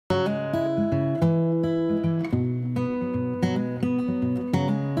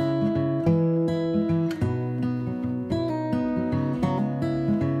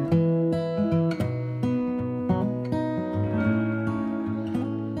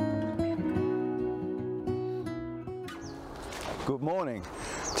Good morning.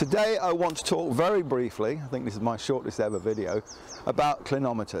 Today I want to talk very briefly, I think this is my shortest ever video, about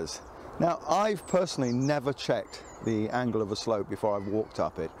clinometers. Now, I've personally never checked the angle of a slope before I've walked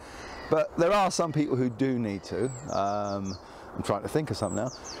up it, but there are some people who do need to. I'm trying to think of something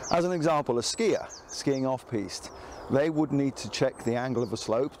now. As an example, a skier skiing off-piste, they would need to check the angle of a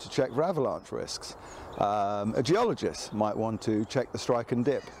slope to check for avalanche risks. A geologist might want to check the strike and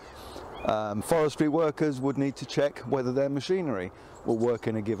dip. Forestry workers would need to check whether their machinery will work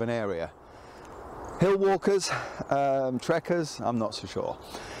in a given area. Hill walkers, trekkers, I'm not so sure.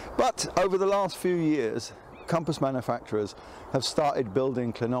 But over the last few years, compass manufacturers have started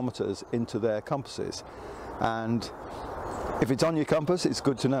building clinometers into their compasses. And if it's on your compass, it's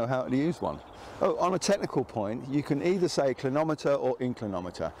good to know how to use one. Oh, on a technical point, you can either say clinometer or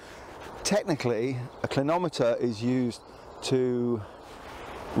inclinometer. Technically, a clinometer is used to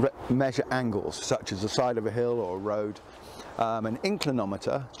measure angles, such as the side of a hill or a road. An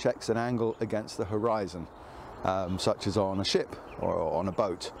inclinometer checks an angle against the horizon, such as on a ship or on a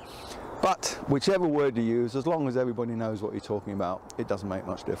boat. But whichever word you use, as long as everybody knows what you're talking about, it doesn't make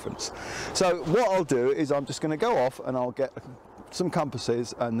much difference. So what I'll do is I'm just going to go off and I'll get some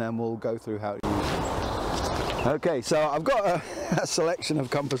compasses and then we'll go through how to use them. Okay, so I've got a selection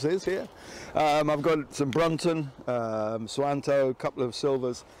of compasses here. I've got some Brunton, Swanto, a couple of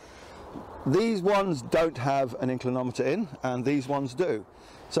silvers. These ones don't have an inclinometer in, and these ones do.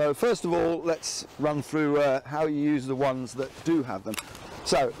 So first of all, let's run through how you use the ones that do have them.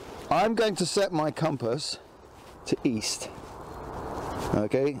 So I'm going to set my compass to east.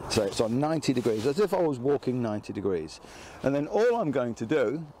 Okay, so it's on 90 degrees, as if I was walking 90 degrees. And then all I'm going to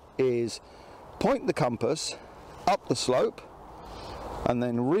do is point the compass up the slope and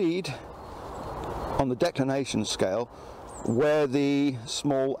then read on the declination scale where the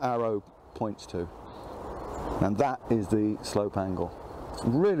small arrow points to, and that is the slope angle. It's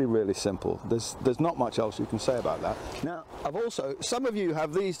really simple. There's not much else you can say about that. Now, some of you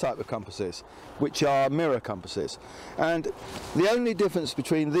have these type of compasses, which are mirror compasses, and the only difference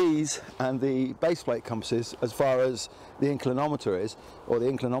between these and the base plate compasses, as far as the inclinometer is, or the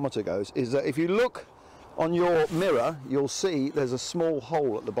inclinometer goes, is that if you look on your mirror, you'll see there's a small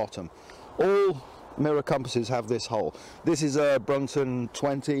hole at the bottom. All mirror compasses have this hole. This is a Brunton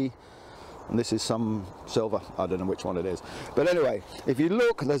 20, and this is some silver, I don't know which one it is. But anyway, if you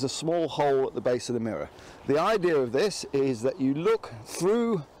look, there's a small hole at the base of the mirror. The idea of this is that you look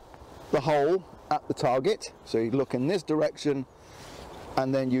through the hole at the target, so you look in this direction,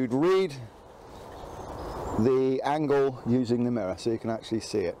 and then you'd read the angle using the mirror, so you can actually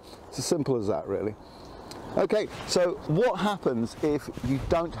see it. It's as simple as that, really. Okay, so what happens if you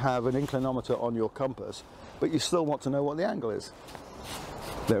don't have an inclinometer on your compass, but you still want to know what the angle is?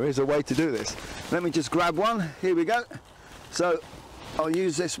 There is a way to do this. Let me just grab one. Here we go. So I'll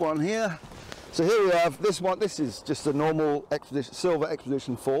use this one here. So here we have this one. This is just a normal Expedition, Silver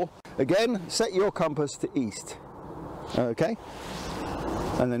Expedition 4. Again, set your compass to east. Okay?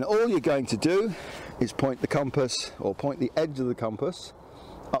 And then all you're going to do is point the compass, or point the edge of the compass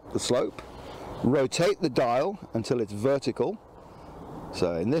up the slope. Rotate the dial until it's vertical.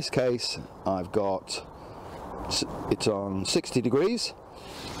 So in this case, it's on 60 degrees.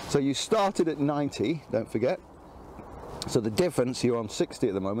 So you started at 90, don't forget. So the difference, you're on 60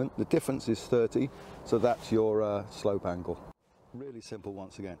 at the moment, the difference is 30, so that's your slope angle. Really simple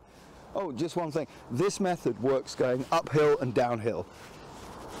once again. Oh, just one thing, this method works going uphill and downhill.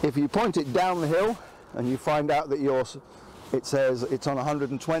 If you point it down the hill and you find out that it says it's on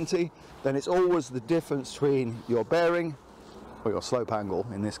 120, then it's always the difference between your bearing, or your slope angle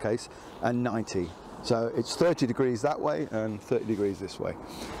in this case, and 90. So it's 30 degrees that way and 30 degrees this way.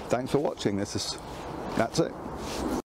 Thanks for watching. That's it.